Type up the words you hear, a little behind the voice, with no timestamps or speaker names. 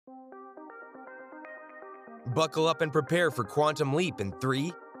Buckle up and prepare for Quantum Leap in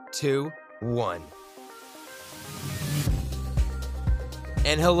 3, 2, 1.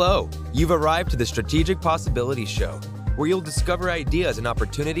 And hello, you've arrived to the Strategic Possibilities Show, where you'll discover ideas and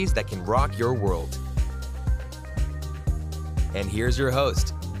opportunities that can rock your world. And here's your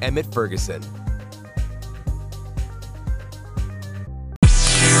host, Emmett Ferguson.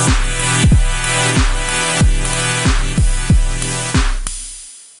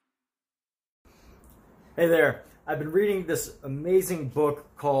 Hey there, I've been reading this amazing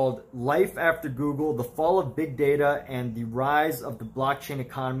book called Life After Google, The Fall of Big Data and the Rise of the Blockchain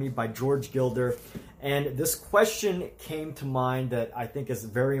Economy by George Gilder. And this question came to mind that I think is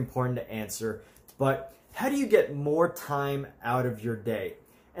very important to answer, but how do you get more time out of your day?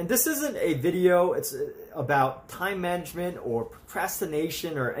 And this isn't a video, it's about time management or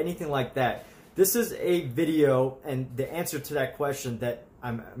procrastination or anything like that. This is a video, and the answer to that question that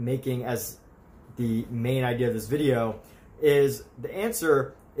I'm making as the main idea of this video is the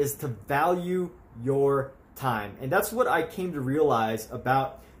answer is to value your time. And that's what I came to realize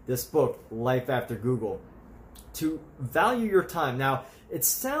about this book, Life After Google. To value your time. Now, it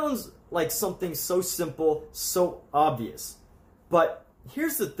sounds like something so simple, so obvious. But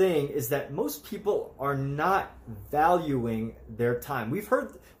here's the thing is that most people are not valuing their time. We've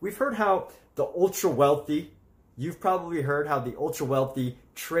heard how the ultra wealthy, you've probably heard how the ultra wealthy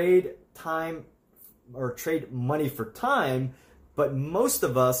trade time or trade money for time, but most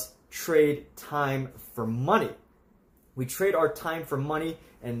of us trade time for money. We trade our time for money,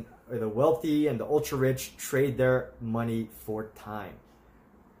 and the wealthy and the ultra rich trade their money for time.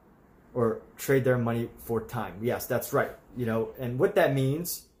 Or trade their money for time. Yes, that's right. You know, and what that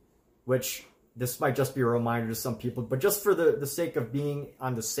means, which this might just be a reminder to some people, but just for the sake of being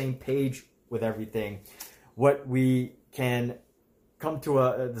on the same page with everything, what we can come to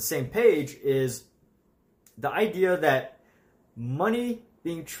the same page is the idea that money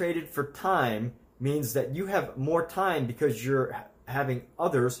being traded for time means that you have more time because you're having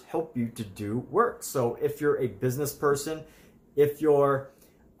others help you to do work. So if you're a business person, if you're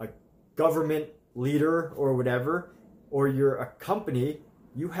a government leader or whatever, or you're a company,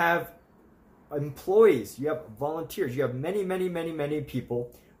 you have employees, you have volunteers, you have many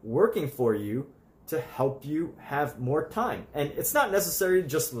people working for you to help you have more time. And it's not necessarily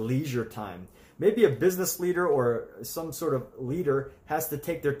just leisure time. Maybe a business leader or some sort of leader has to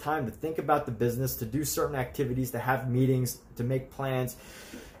take their time to think about the business, to do certain activities, to have meetings, to make plans,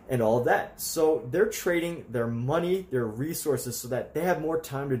 and all of that. So they're trading their money, their resources, so that they have more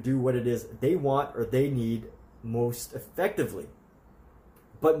time to do what it is they want or they need most effectively.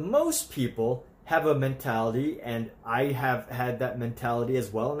 But most people have a mentality, and I have had that mentality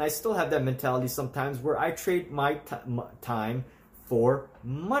as well, and I still have that mentality sometimes, where I trade my time for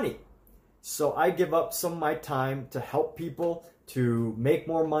money. So I give up some of my time to help people, to make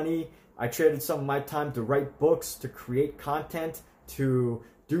more money. I traded some of my time to write books, to create content, to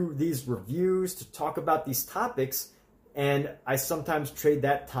do these reviews, to talk about these topics. And I sometimes trade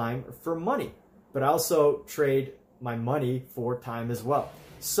that time for money. But I also trade my money for time as well.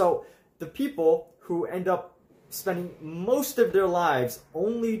 So the people who end up spending most of their lives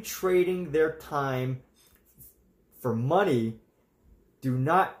only trading their time for money do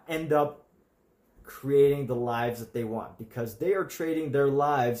not end up creating the lives that they want, because they are trading their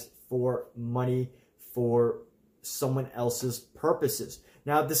lives for money for someone else's purposes.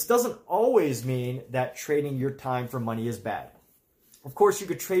 Now, this doesn't always mean that trading your time for money is bad. Of course, you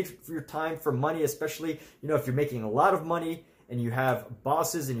could trade for your time for money, especially, you know, if you're making a lot of money and you have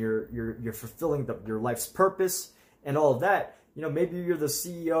bosses and you're fulfilling your life's purpose and all of that. You know, maybe you're the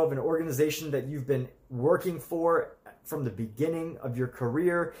CEO of an organization that you've been working for from the beginning of your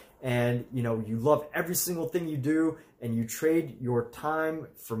career, and you know you love every single thing you do, and you trade your time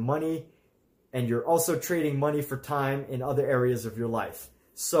for money, and you're also trading money for time in other areas of your life.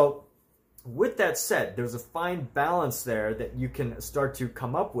 So with that said, there's a fine balance there that you can start to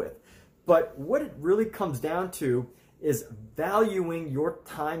come up with. But what it really comes down to is valuing your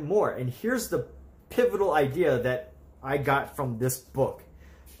time more. And here's the pivotal idea that I got from this book,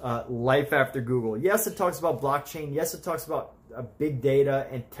 Life After Google. Yes, it talks about blockchain. Yes, it talks about big data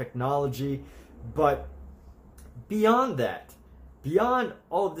and technology. But beyond that, beyond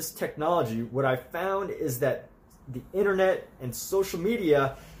all of this technology, what I found is that the internet and social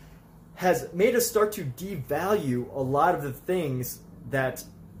media has made us start to devalue a lot of the things that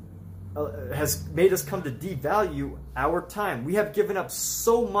has made us come to devalue our time. We have given up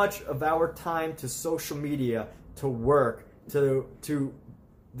so much of our time to social media, to work, to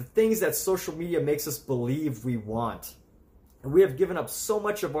the things that social media makes us believe we want. And we have given up so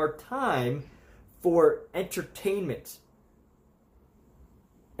much of our time for entertainment.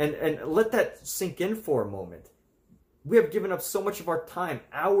 And let that sink in for a moment. We have given up so much of our time,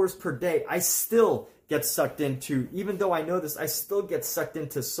 hours per day. I still get sucked into, even though I know this, I still get sucked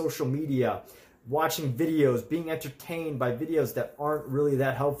into social media, watching videos, being entertained by videos that aren't really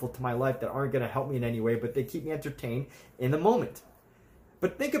that helpful to my life, that aren't going to help me in any way, but they keep me entertained in the moment.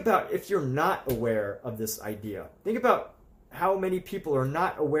 But think about if you're not aware of this idea. Think about how many people are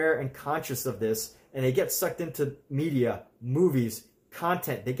not aware and conscious of this, and they get sucked into media, movies,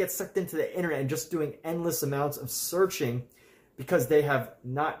 content. They get sucked into the internet and just doing endless amounts of searching because they have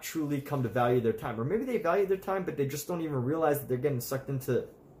not truly come to value their time. Or maybe they value their time, but they just don't even realize that they're getting sucked into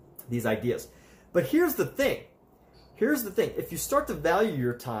these ideas. But here's the thing. Here's the thing. If you start to value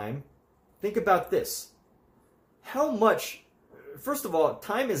your time, think about this. How much, first of all,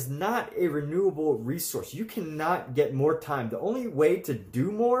 time is not a renewable resource. You cannot get more time. The only way to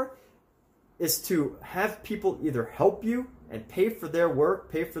do more is to have people either help you and pay for their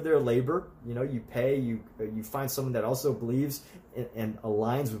work, pay for their labor. You know, you pay, you find someone that also believes and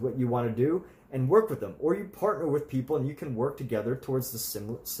aligns with what you want to do and work with them. Or you partner with people and you can work together towards the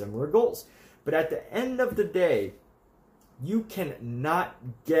similar goals. But at the end of the day, you cannot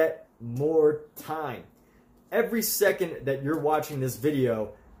get more time. Every second that you're watching this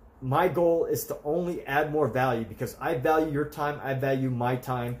video, my goal is to only add more value because I value your time, I value my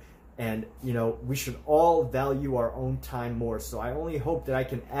time. And, you know, we should all value our own time more. So I only hope that I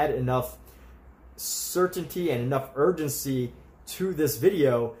can add enough certainty and enough urgency to this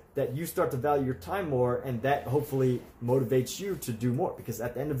video that you start to value your time more, and that hopefully motivates you to do more. Because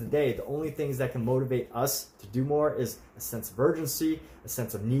at the end of the day, the only things that can motivate us to do more is a sense of urgency, a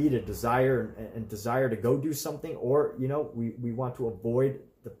sense of need, a desire, and desire to go do something, or, you know, we want to avoid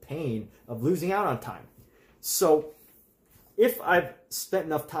the pain of losing out on time. So if I've spent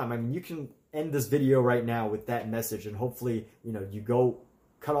enough time, I mean, you can end this video right now with that message, and hopefully, you know, you go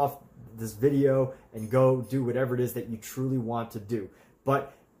cut off this video and go do whatever it is that you truly want to do.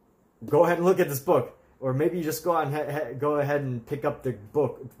 But go ahead and look at this book, or maybe you just go ahead and pick up the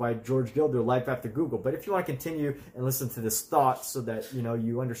book by George Gilder, Life After Google. But if you want to continue and listen to this thought so that, you know,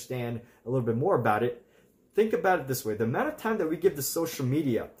 you understand a little bit more about it, think about it this way. The amount of time that we give to social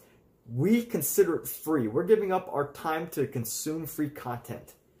media, we consider it free. We're giving up our time to consume free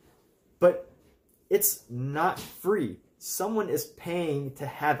content. But it's not free. Someone is paying to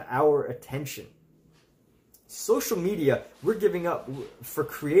have our attention. Social media, we're giving up for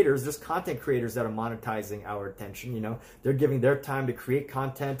creators. There's content creators that are monetizing our attention. You know, they're giving their time to create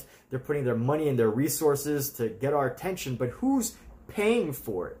content. They're putting their money and their resources to get our attention. But who's paying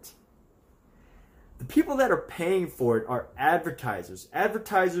for it? The people that are paying for it are advertisers.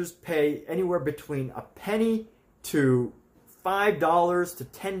 Advertisers pay anywhere between a penny to $5 to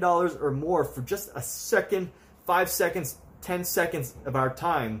 $10 or more for just a second, 5 seconds, 10 seconds of our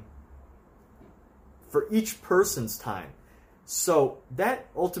time, for each person's time. So that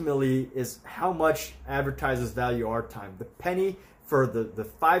ultimately is how much advertisers value our time. The penny for the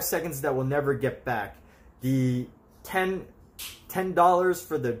 5 seconds that we'll never get back. The $10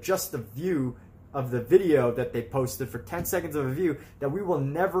 for just the view of the video that they posted, for 10 seconds of a view that we will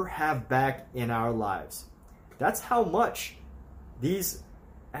never have back in our lives. That's how much these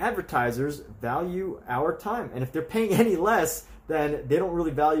advertisers value our time. And if they're paying any less, then they don't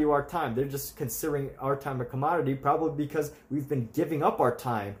really value our time. They're just considering our time a commodity, probably because we've been giving up our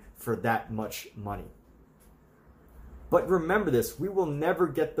time for that much money. But remember this, we will never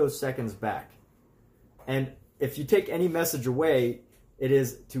get those seconds back. And if you take any message away, it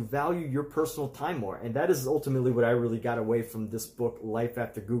is to value your personal time more. And that is ultimately what I really got away from this book, Life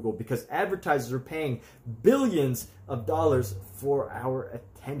After Google, because advertisers are paying billions of dollars for our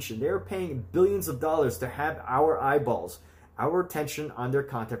attention. They are paying billions of dollars to have our eyeballs, our attention on their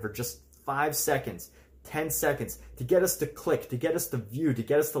content for just 5 seconds, 10 seconds, to get us to click, to get us to view, to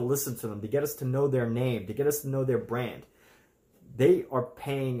get us to listen to them, to get us to know their name, to get us to know their brand. They are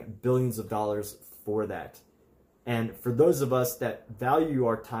paying billions of dollars for that. And for those of us that value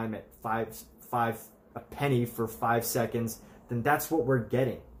our time at a penny for 5 seconds, then that's what we're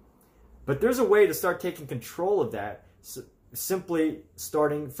getting. But there's a way to start taking control of that. So simply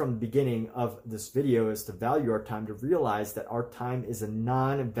starting from the beginning of this video is to value our time, to realize that our time is a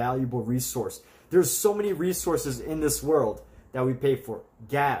non-valuable resource. There's so many resources in this world that we pay for.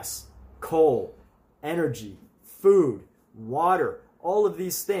 Gas, coal, energy, food, water, all of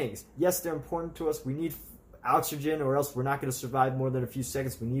these things. Yes, they're important to us. We need oxygen, or else we're not going to survive more than a few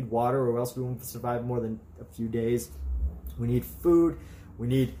seconds. We need water, or else we won't survive more than a few days. We need food. We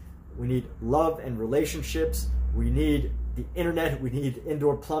need love and relationships. We need the internet, we need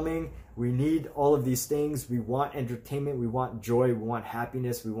indoor plumbing, we need all of these things. We want entertainment, we want joy, we want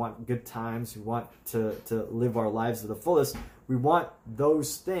happiness, we want good times, we want to live our lives to the fullest. We want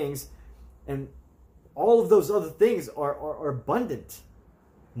those things, and all of those other things are abundant.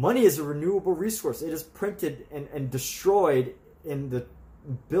 Money is a renewable resource. It is printed and destroyed in the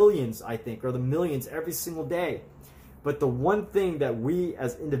billions, I think, or the millions every single day. But the one thing that we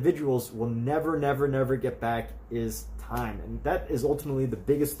as individuals will never, never, never get back is time. And that is ultimately the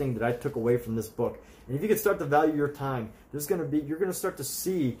biggest thing that I took away from this book. And if you can start to value your time, you're going to start to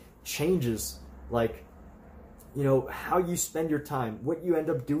see changes, like, you know, how you spend your time, what you end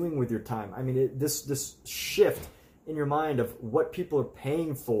up doing with your time. I mean, this shift in your mind of what people are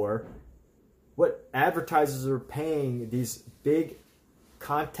paying for, what advertisers are paying these big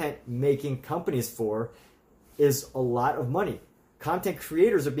content making companies for, is a lot of money. Content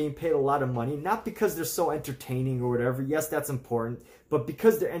creators are being paid a lot of money, not because they're so entertaining or whatever. Yes, that's important, but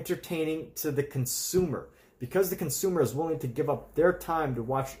because they're entertaining to the consumer. Because the consumer is willing to give up their time to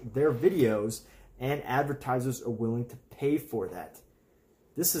watch their videos, and advertisers are willing to pay for that.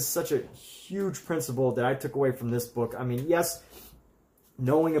 This is such a huge principle that I took away from this book. I mean, yes,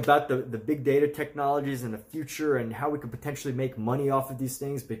 knowing about the big data technologies in the future and how we could potentially make money off of these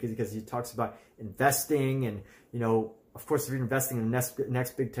things, because he talks about investing, and, you know, of course, if you're investing in the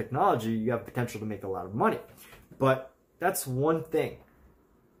next big technology, you have potential to make a lot of money. But that's one thing.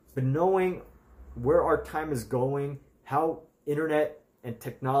 But knowing where our time is going, how internet and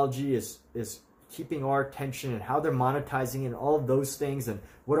technology is keeping our attention, and how they're monetizing, and all of those things, and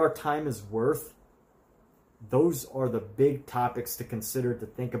what our time is worth, those are the big topics to consider, to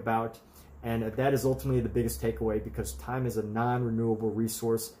think about. And that is ultimately the biggest takeaway, because time is a non-renewable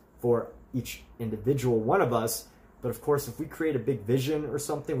resource for each individual one of us. But of course, if we create a big vision or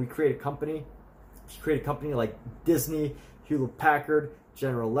something, we create a company, like Disney, Hewlett-Packard,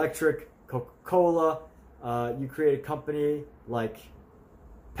 General Electric, Coca-Cola, you create a company like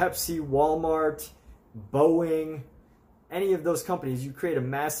Pepsi, Walmart, Boeing, any of those companies, you create a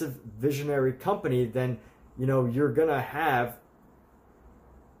massive visionary company, then, you know, you're going to have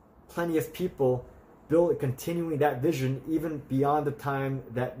plenty of people continuing that vision even beyond the time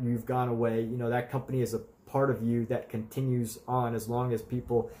that you've gone away. You know, that company is a part of you that continues on as long as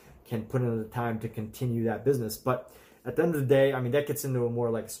people can put in the time to continue that business. But at the end of the day, I mean, that gets into a more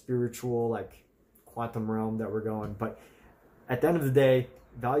like spiritual, like quantum realm that we're going. But at the end of the day,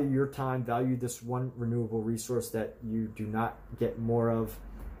 value your time, value this one renewable resource that you do not get more of,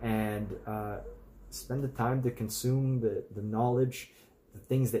 and spend the time to consume the knowledge, the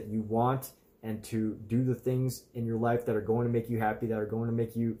things that you want, and to do the things in your life that are going to make you happy, that are going to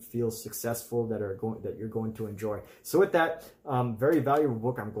make you feel successful, that you're going to enjoy. So with that, very valuable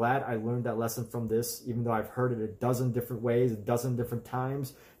book. I'm glad I learned that lesson from this, even though I've heard it a dozen different ways, a dozen different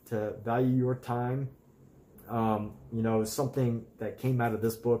times, to value your time. You know, something that came out of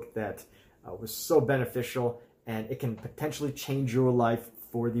this book that was so beneficial, and it can potentially change your life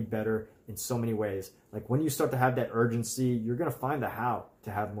for the better in so many ways. Like when you start to have that urgency, you're going to find the how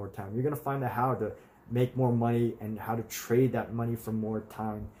to have more time. You're going to find the how to make more money, and how to trade that money for more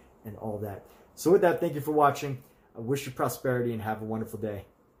time and all that. So with that, thank you for watching. I wish you prosperity and have a wonderful day.